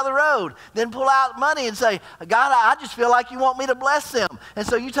the side of the road, then pull out money and say, God, I just feel like you want me to bless them. And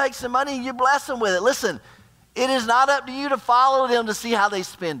so you take some money and you bless them with it. Listen, it is not up to you to follow them to see how they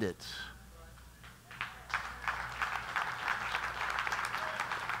spend it.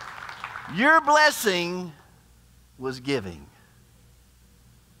 Your blessing was giving.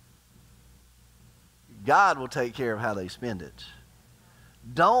 God will take care of how they spend it.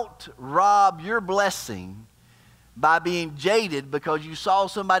 Don't rob your blessing by being jaded because you saw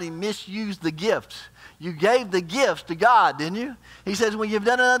somebody misuse the gift. You gave the gift to God, didn't you? He says, when you've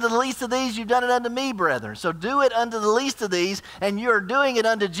done it unto the least of these, you've done it unto me, brethren. So do it unto the least of these, and you're doing it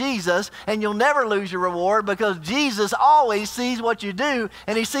unto Jesus, and you'll never lose your reward because Jesus always sees what you do,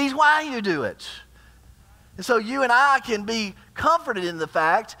 and He sees why you do it. And so you and I can be comforted in the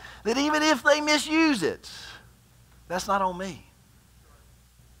fact that even if they misuse it, that's not on me.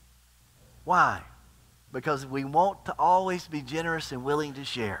 Why? Because we want to always be generous and willing to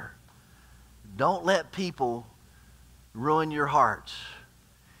share. Don't let people ruin your hearts.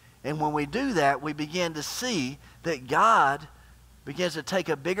 And when we do that, we begin to see that God begins to take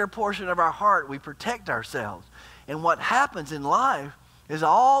a bigger portion of our heart. We protect ourselves. And what happens in life is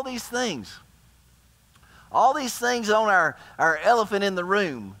all these things on our elephant in the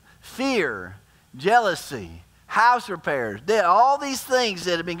room, fear, jealousy, house repairs, debt, all these things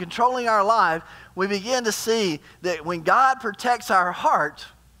that have been controlling our life, we begin to see that when God protects our heart,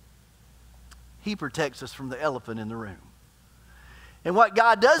 He protects us from the elephant in the room. And what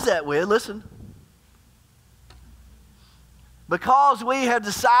God does that with, listen, because we have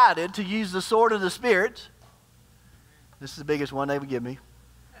decided to use the sword of the Spirit, this is the biggest one they would give me.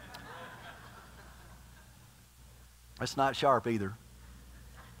 It's not sharp either.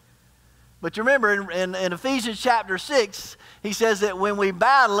 But you remember in Ephesians chapter 6, he says that when we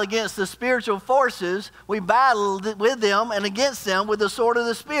battle against the spiritual forces, we battle with them and against them with the sword of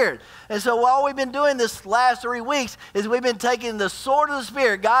the Spirit. And so while we've been doing this last 3 weeks is we've been taking the sword of the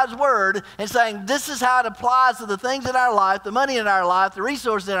Spirit, God's Word, and saying this is how it applies to the things in our life, the money in our life, the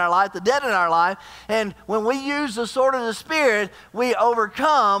resources in our life, the debt in our life. And when we use the sword of the Spirit, we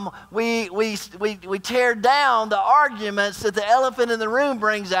overcome, we tear down the arguments that the elephant in the room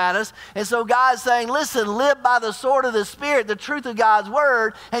brings at us. And so God's saying, listen, live by the sword of the Spirit, the truth of God's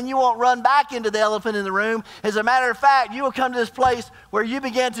Word, and you won't run back into the elephant in the room. As a matter of fact, you will come to this place where you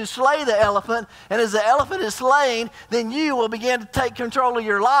begin to slay the elephant, and as the elephant is slain, then you will begin to take control of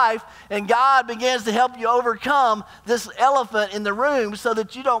your life, and God begins to help you overcome this elephant in the room so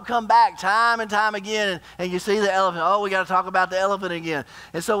that you don't come back time and time again, and you see the elephant, oh, we got to talk about the elephant again.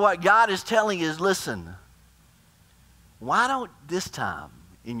 And so what God is telling you is, listen, why don't this time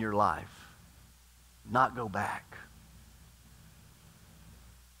in your life not go back?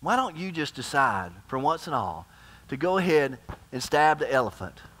 Why don't you just decide for once and all to go ahead and stab the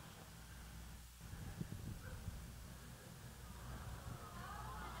elephant?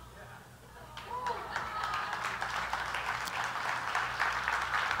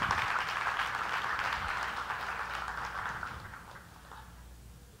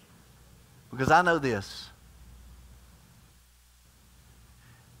 Because I know this.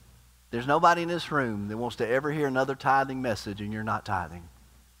 There's nobody in this room that wants to ever hear another tithing message and you're not tithing.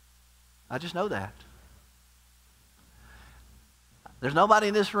 I just know that. There's nobody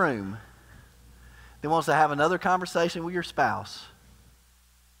in this room that wants to have another conversation with your spouse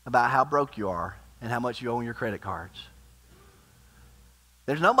about how broke you are and how much you owe on your credit cards.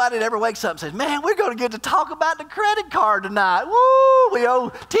 There's nobody that ever wakes up and says, man, we're going to get to talk about the credit card tonight. Woo, we owe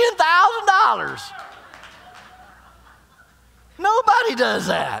 $10,000. Nobody does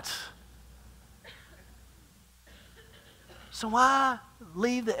that. So why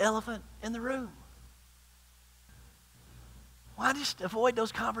leave the elephant in the room? Why just avoid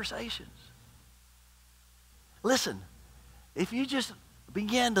those conversations? Listen, if you just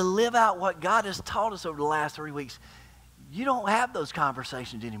begin to live out what God has taught us over the last 3 weeks, you don't have those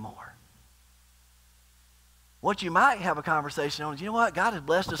conversations anymore. What you might have a conversation on is, you know what, God has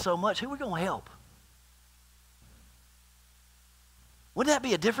blessed us so much, who are we going to help? Wouldn't that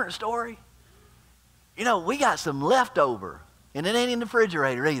be a different story? You know, we got some leftover, and it ain't in the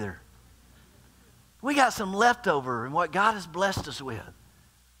refrigerator either. We got some leftover in what God has blessed us with.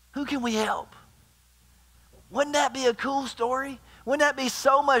 Who can we help? Wouldn't that be a cool story? Wouldn't that be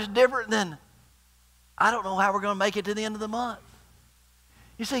so much different than, I don't know how we're going to make it to the end of the month?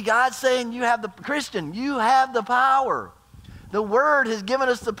 You see, God's saying, Christian, you have the power. The Word has given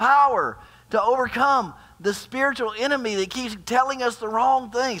us the power to overcome the spiritual enemy that keeps telling us the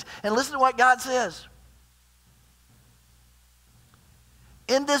wrong things. And listen to what God says.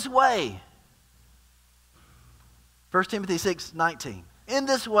 In this way, 1 Timothy 6:19, in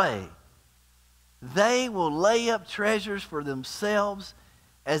this way, they will lay up treasures for themselves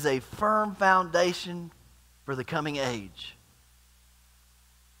as a firm foundation for the coming age,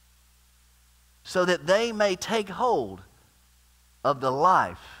 so that they may take hold of the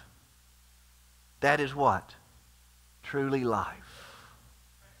life that is what? Truly life.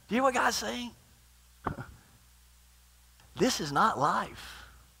 Do you hear what God's saying? This is not life.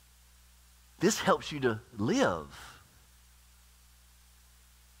 This helps you to live,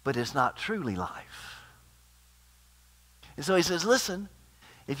 but it's not truly life. And so he says, listen,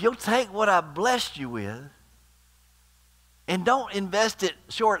 if you'll take what I've blessed you with and don't invest it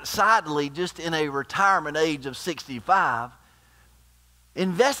short-sightedly just in a retirement age of 65,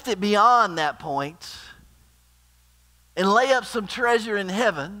 invest it beyond that point and lay up some treasure in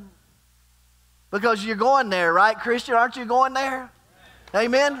heaven, because you're going there, right, Christian? Aren't you going there?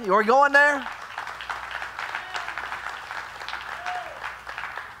 Amen? You're going there?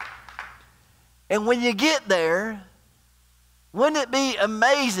 And when you get there, wouldn't it be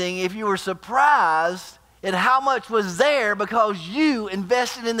amazing if you were surprised at how much was there because you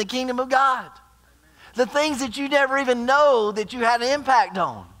invested in the kingdom of God? The things that you never even know that you had an impact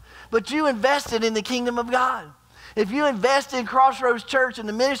on, but you invested in the kingdom of God. If you invest in Crossroads Church and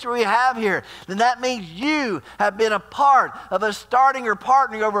the ministry we have here, then that means you have been a part of us starting or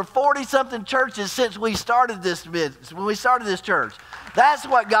partnering over 40-something churches since we started this business, when we started this church. That's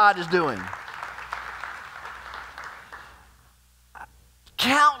what God is doing.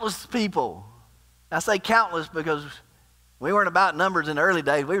 Countless people. I say countless because we weren't about numbers in the early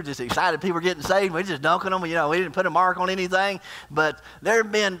days. We were just excited people were getting saved. We were just dunking them. You know, we didn't put a mark on anything. But there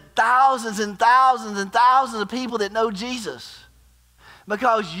have been thousands and thousands and thousands of people that know Jesus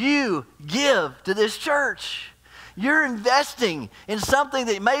because you give to this church. You're investing in something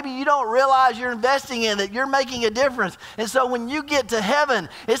that maybe you don't realize you're investing in, that you're making a difference. And so when you get to heaven,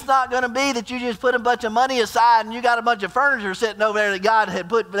 it's not going to be that you just put a bunch of money aside and you got a bunch of furniture sitting over there that God had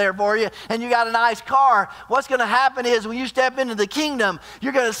put there for you and you got a nice car. What's going to happen is when you step into the kingdom,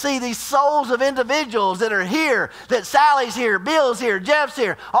 you're going to see these souls of individuals that are here, that Sally's here, Bill's here, Jeff's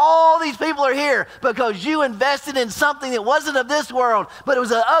here. All these people are here because you invested in something that wasn't of this world, but it was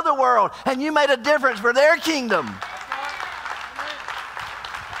the other world, and you made a difference for their kingdom.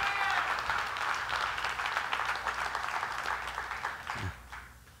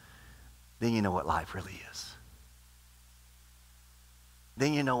 Then you know what life really is.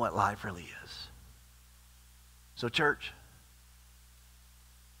 Then you know what life really is. So church,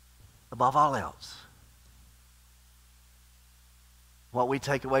 above all else, what we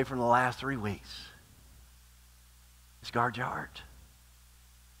take away from the last 3 weeks is guard your heart.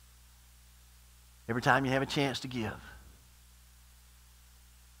 Every time you have a chance to give,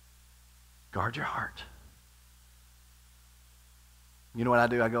 guard your heart. You know what I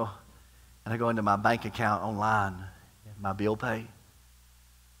do? I go into my bank account online, my bill pay,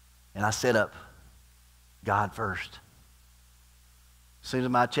 and I set up God first. As soon as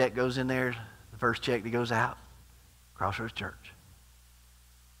my check goes in there, the first check that goes out, Crossroads Church.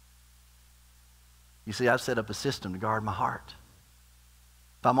 You see, I've set up a system to guard my heart.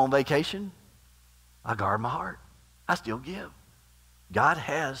 If I'm on vacation, I guard my heart. I still give. God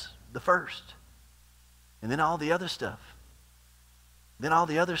has the first. And then all the other stuff.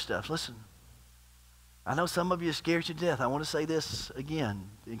 Listen, I know some of you are scared to death. I want to say this again,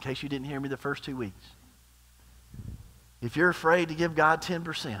 in case you didn't hear me the first 2 weeks. If you're afraid to give God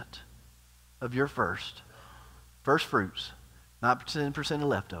 10% of your first fruits, not 10% of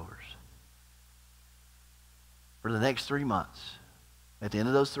leftovers, for the next 3 months, at the end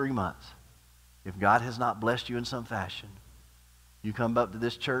of those 3 months, if God has not blessed you in some fashion, you come up to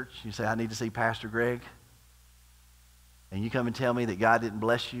this church, you say, I need to see Pastor Greg, and you come and tell me that God didn't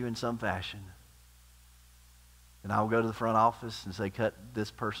bless you in some fashion, then I will go to the front office and say, cut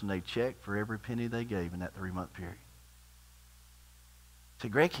this person a check for every penny they gave in that 3-month period. I say,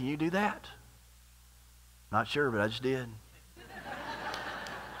 Greg, can you do that? Not sure, but I just did.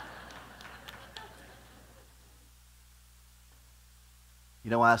 You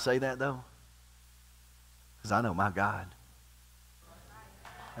know why I say that, though? Because I know my God.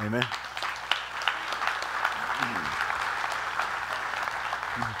 Amen.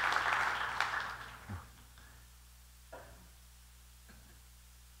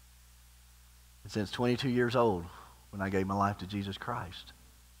 Since 22 years old, when I gave my life to Jesus Christ,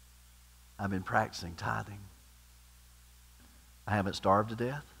 I've been practicing tithing. I haven't starved to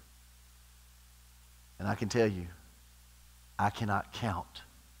death. And I can tell you, I cannot count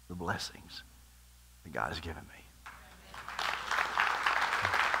the blessings that God has given me.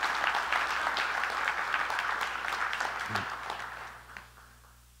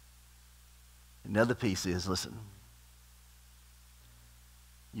 Another piece is, listen,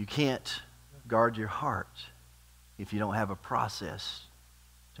 you can't guard your heart if you don't have a process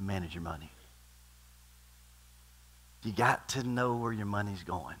to manage your money. You got to know where your money's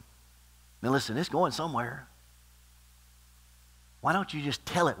going. Now listen, it's going somewhere. Why don't you just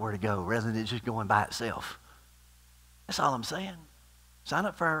tell it where to go rather than it just going by itself? That's all I'm saying. Sign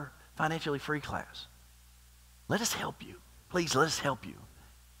up for our financially free class. Let us help you. Please, let us help you.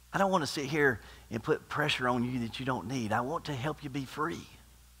 I don't want to sit here and put pressure on you that you don't need. I want to help you be free.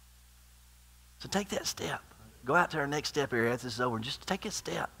 So take that step. Go out to our next step area after this is over and just take a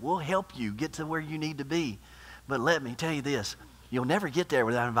step. We'll help you get to where you need to be. But let me tell you this. You'll never get there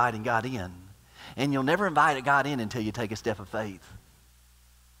without inviting God in. And you'll never invite God in until you take a step of faith.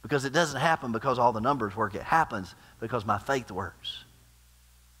 Because it doesn't happen because all the numbers work. It happens because my faith works.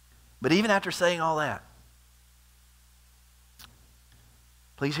 But even after saying all that,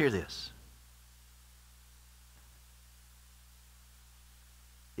 please hear this.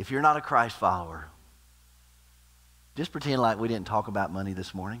 If you're not a Christ follower, just pretend like we didn't talk about money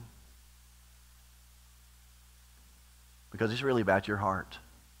this morning. Because it's really about your heart.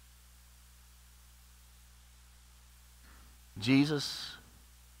 Jesus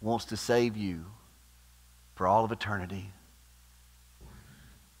wants to save you for all of eternity.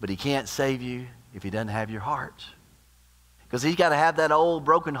 But he can't save you if he doesn't have your heart. Because he's got to have that old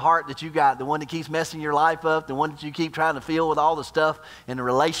broken heart that you got, the one that keeps messing your life up, the one that you keep trying to fill with all the stuff and the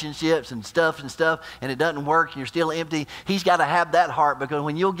relationships and stuff, and it doesn't work, and you're still empty. He's got to have that heart, because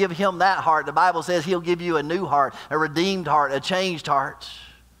when you'll give him that heart, the Bible says he'll give you a new heart, a redeemed heart, a changed heart.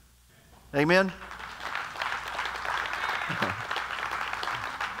 Amen?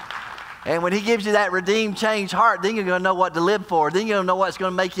 And when he gives you that redeemed, changed heart, then you're going to know what to live for. Then you're going to know what's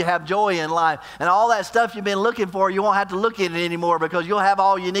going to make you have joy in life. And all that stuff you've been looking for, you won't have to look at it anymore, because you'll have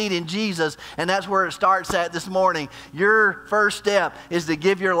all you need in Jesus. And that's where it starts at this morning. Your first step is to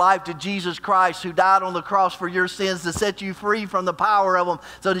give your life to Jesus Christ, who died on the cross for your sins to set you free from the power of them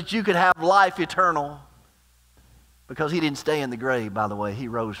so that you could have life eternal. Because he didn't stay in the grave, by the way. He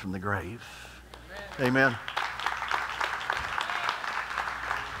rose from the grave. Amen.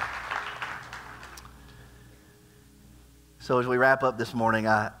 So as we wrap up this morning,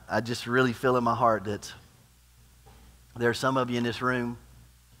 I just really feel in my heart that there are some of you in this room.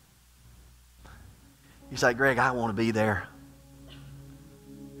 You say, Greg, I want to be there.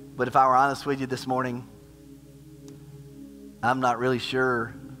 But if I were honest with you this morning, I'm not really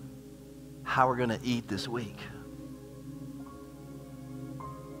sure how we're going to eat this week.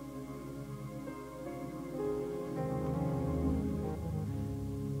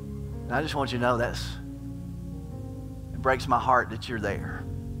 And I just want you to know it breaks my heart that you're there.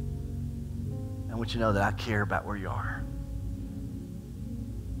 I want you to know that I care about where you are.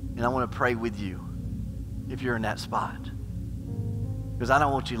 And I want to pray with you if you're in that spot. Because I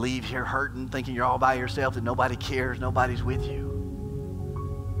don't want you to leave here hurting, thinking you're all by yourself, that nobody cares, nobody's with you.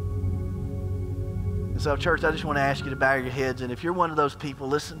 And so, church, I just want to ask you to bow your heads. And if you're one of those people,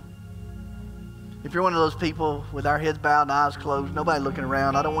 listen. If you're one of those people with our heads bowed and eyes closed, nobody looking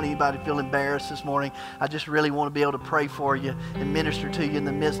around, I don't want anybody to feel embarrassed this morning. I just really want to be able to pray for you and minister to you in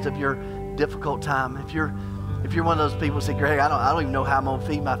the midst of your difficult time. If you're one of those people who say, Greg, I don't even know how I'm going to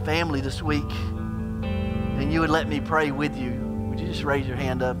feed my family this week, and you would let me pray with you, would you just raise your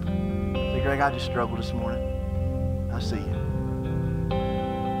hand up? Say, Greg, I just struggled this morning. I see you.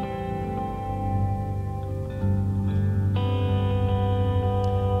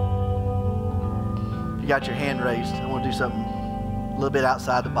 You got your hand raised. I want to do something a little bit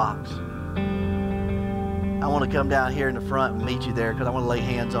outside the box. I want to come down here in the front and meet you there, because I want to lay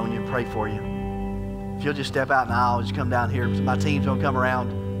hands on you and pray for you. If you'll just step out in the aisle, just come down here. My team's going to come around.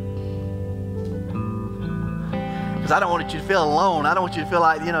 Because I don't want you to feel alone. I don't want you to feel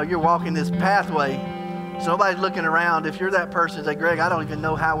like, you're walking this pathway. So nobody's looking around. If you're that person, say, Greg, I don't even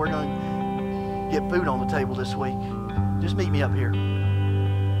know how we're going to get food on the table this week. Just meet me up here,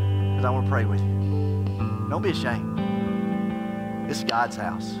 because I want to pray with you. Don't be ashamed. This is God's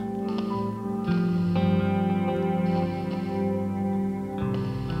house.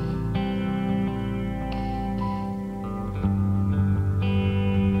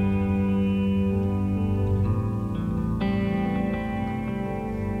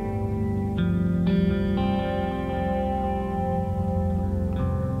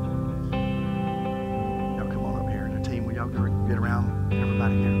 get around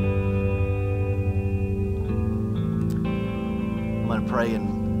everybody here. I'm going to pray,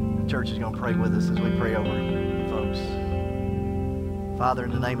 and the church is going to pray with us as we pray over you folks. Father,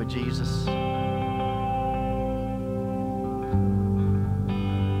 in the name of Jesus,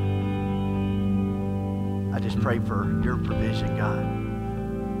 I just pray for your provision, God.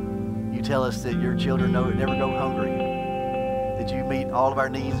 You tell us that your children never go hungry, that you meet all of our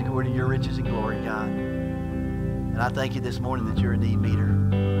needs according to your riches and glory, God. And I thank you this morning that you're a need meter.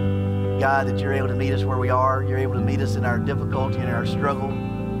 God, that you're able to meet us where we are. You're able to meet us in our difficulty and our struggle.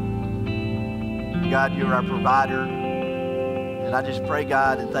 God, you're our provider. And I just pray,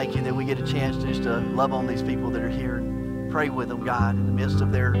 God, and thank you that we get a chance just to love on these people that are here and pray with them, God, in the midst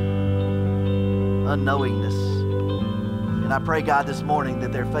of their unknowingness. And I pray, God, this morning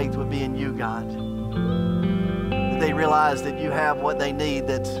that their faith would be in you, God. That they realize that you have what they need,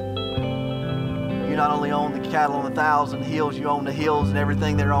 that you not only own the cattle on 1,000 hills, you own the hills and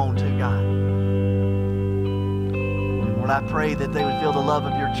everything they're on too, God. Lord, I pray that they would feel the love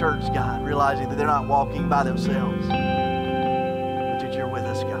of your church, God, realizing that they're not walking by themselves, but that you're with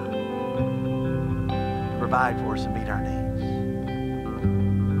us, God, to provide for us and meet our needs.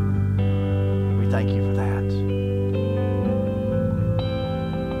 We thank you for that.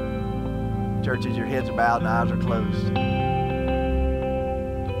 Churches, your heads are bowed and eyes are closed.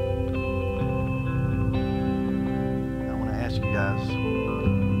 You guys,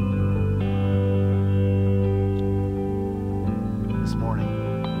 this morning,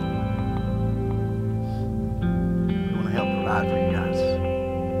 we want to help provide for you guys.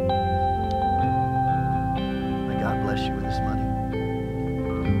 May God bless you with this money.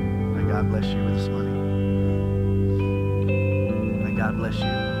 May God bless you with this money. May God bless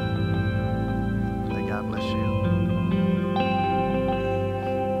you. May God bless you.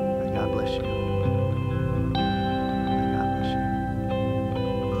 May God bless you.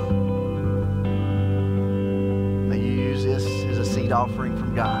 Offering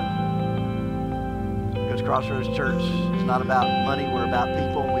from God. Because Crossroads Church is not about money, we're about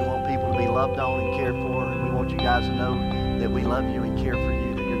people. We want people to be loved on and cared for, and we want you guys to know that we love you and care for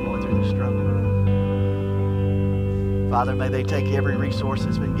you, that you're going through the struggle. Father, may they take every resource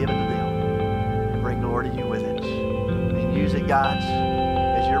that's been given to them and bring glory to you with it. And use it, God,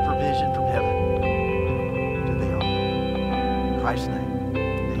 as your provision from heaven to them. In Christ's name.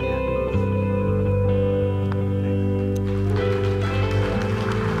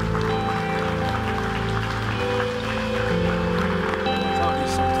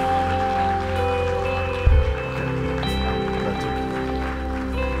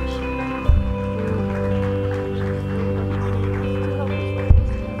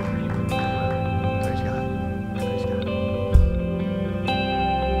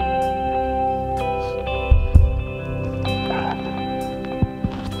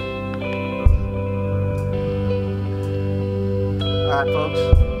 All right, folks.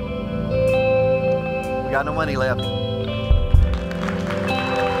 We got no money left.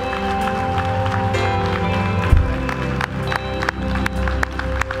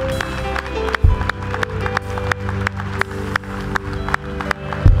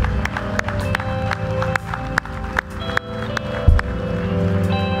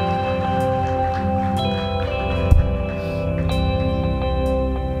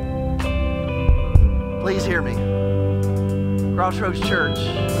 Please hear me. Crossroads Church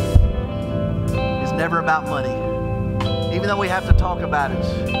is never about money. Even though we have to talk about it,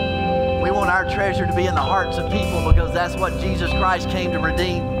 we want our treasure to be in the hearts of people, because that's what Jesus Christ came to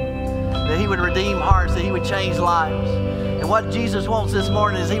redeem. That he would redeem hearts, that he would change lives. And what Jesus wants this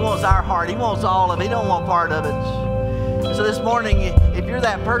morning is he wants our heart. He wants all of it. He don't want part of it. And so this morning, if you're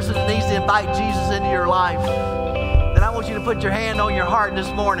that person that needs to invite Jesus into your life, then I want you to put your hand on your heart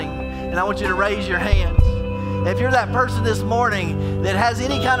this morning, and I want you to raise your hands. If you're that person this morning that has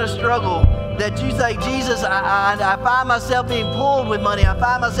any kind of struggle, that you say, Jesus, I find myself being pulled with money. I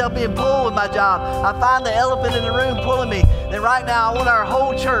find myself being pulled with my job. I find the elephant in the room pulling me. Then right now, I want our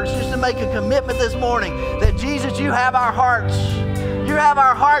whole church just to make a commitment this morning that, Jesus, you have our hearts. You have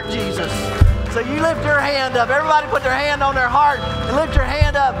our heart, Jesus. So you lift your hand up. Everybody put their hand on their heart and lift your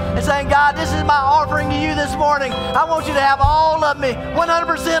hand up and saying, God, this is my offering to you this morning. I want you to have all of me,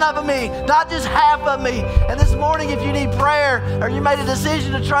 100% of me, not just half of me. And this morning, if you need prayer or you made a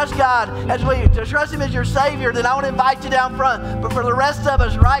decision to trust God, to trust him as your Savior, then I want to invite you down front. But for the rest of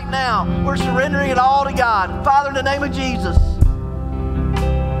us right now, we're surrendering it all to God. Father, in the name of Jesus,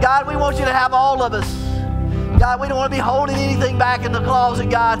 God, we want you to have all of us. God, we don't want to be holding anything back in the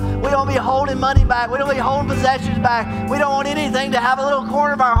closet, God. We don't want to be holding money back. We don't want to be holding possessions back. We don't want anything to have a little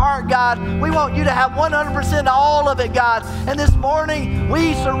corner of our heart, God. We want you to have 100% all of it, God. And this morning,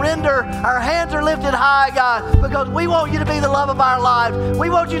 we surrender. Our hands are lifted high, God, because we want you to be the love of our lives. We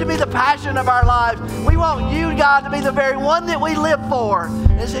want you to be the passion of our lives. We want you, God, to be the very one that we live for.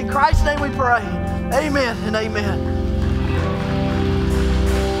 And it's in Christ's name we pray. Amen and amen.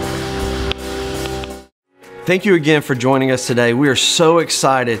 Thank you again for joining us today. We are so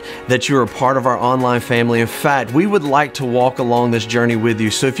excited that you are a part of our online family. In fact, we would like to walk along this journey with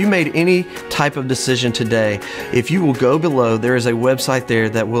you. So if you made any type of decision today, if you will go below, there is a website there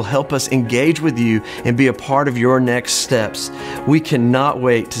that will help us engage with you and be a part of your next steps. We cannot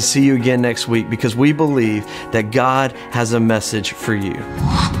wait to see you again next week because we believe that God has a message for you.